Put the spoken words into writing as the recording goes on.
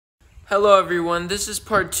Hello everyone, this is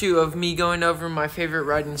part 2 of me going over my favorite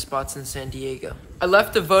riding spots in San Diego. I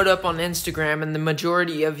left a vote up on Instagram and the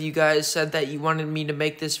majority of you guys said that you wanted me to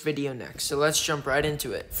make this video next, so let's jump right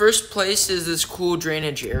into it. First place is this cool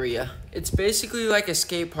drainage area. It's basically like a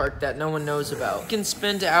skate park that no one knows about. You can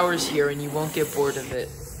spend hours here and you won't get bored of it.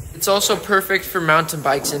 It's also perfect for mountain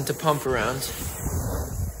bikes and to pump around.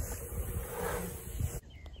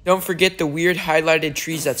 Don't forget the weird highlighted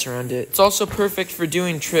trees that surround it. It's also perfect for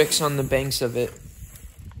doing tricks on the banks of it.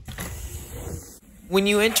 When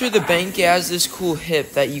you enter the bank, it has this cool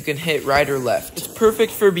hip that you can hit right or left. It's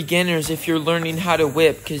perfect for beginners if you're learning how to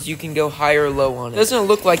whip because you can go high or low on it. It doesn't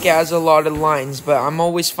look like it has a lot of lines, but I'm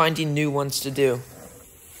always finding new ones to do.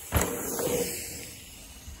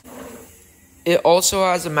 It also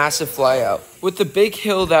has a massive flyout. With the big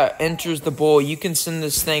hill that enters the bowl, you can send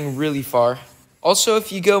this thing really far. Also,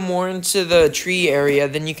 if you go more into the tree area,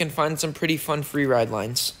 then you can find some pretty fun free ride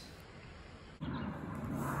lines.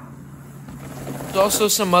 There's also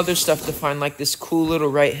some other stuff to find, like this cool little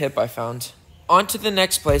right hip I found. On to the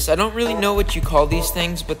next place. I don't really know what you call these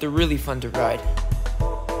things, but they're really fun to ride.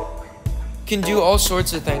 You can do all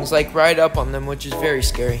sorts of things, like ride up on them, which is very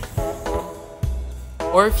scary.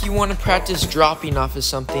 Or if you want to practice dropping off of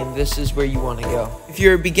something, this is where you want to go. If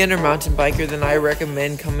you're a beginner mountain biker, then I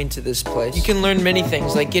recommend coming to this place. You can learn many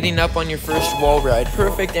things, like getting up on your first wall ride.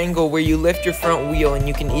 Perfect angle where you lift your front wheel and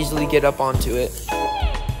you can easily get up onto it.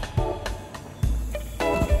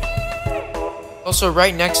 Also,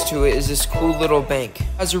 right next to it is this cool little bank. It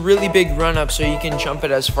has a really big run up so you can jump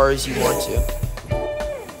it as far as you want to.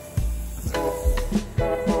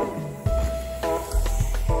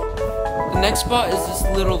 The next spot is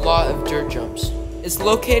this little lot of dirt jumps. It's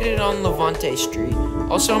located on Levante Street.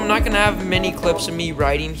 Also, I'm not going to have many clips of me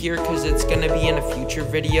riding here because it's going to be in a future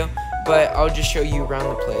video, but I'll just show you around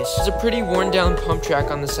the place. There's a pretty worn down pump track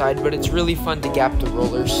on the side, but it's really fun to gap the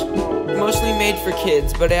rollers. It's mostly made for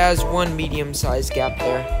kids, but it has one medium-sized gap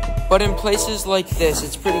there. But in places like this,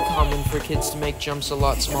 it's pretty common for kids to make jumps a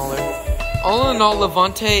lot smaller. All in all,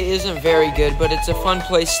 Levante isn't very good, but it's a fun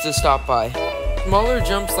place to stop by. Smaller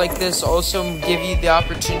jumps like this also give you the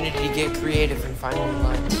opportunity to get creative and find new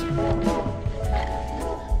lines.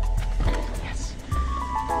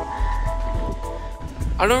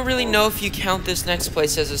 I don't really know if you count this next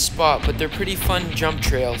place as a spot, but they're pretty fun jump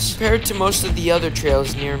trails. Compared to most of the other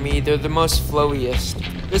trails near me, they're the most flowiest.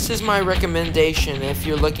 This is my recommendation if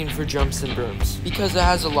you're looking for jumps and berms, because it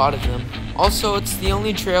has a lot of them. Also, it's the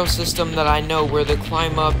only trail system that I know where the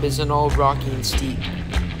climb up isn't all rocky and steep.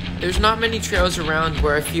 There's not many trails around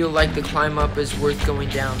where I feel like the climb up is worth going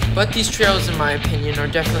down, but these trails, in my opinion, are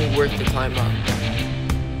definitely worth the climb up.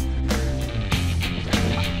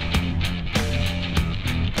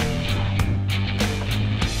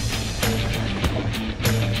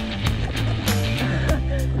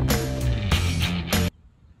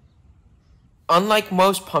 Unlike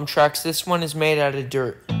most pump tracks, this one is made out of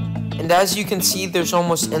dirt. And as you can see, there's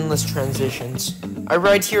almost endless transitions. I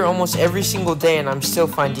ride here almost every single day and I'm still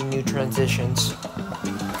finding new transitions.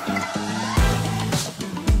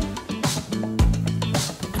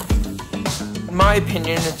 In my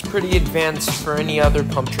opinion, it's pretty advanced for any other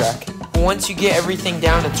pump track. But once you get everything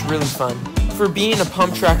down, it's really fun. For being a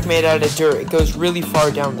pump track made out of dirt, it goes really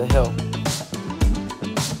far down the hill.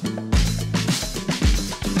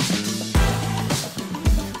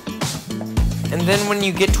 And then when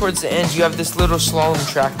you get towards the end, you have this little slalom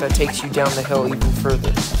track that takes you down the hill even further.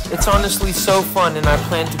 It's honestly so fun, and I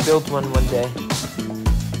plan to build one day.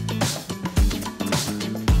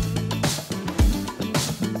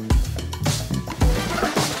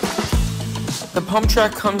 The pump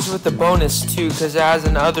track comes with a bonus too, because it has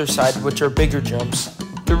an other side, which are bigger jumps.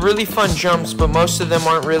 They're really fun jumps, but most of them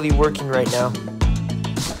aren't really working right now.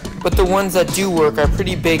 But the ones that do work are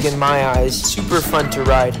pretty big in my eyes, super fun to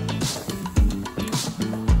ride.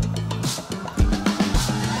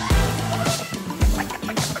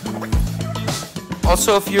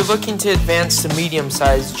 Also, if you're looking to advance to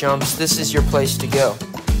medium-sized jumps, this is your place to go.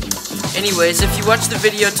 Anyways, if you watched the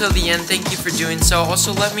video till the end, thank you for doing so.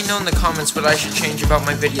 Also, let me know in the comments what I should change about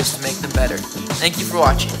my videos to make them better. Thank you for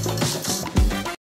watching.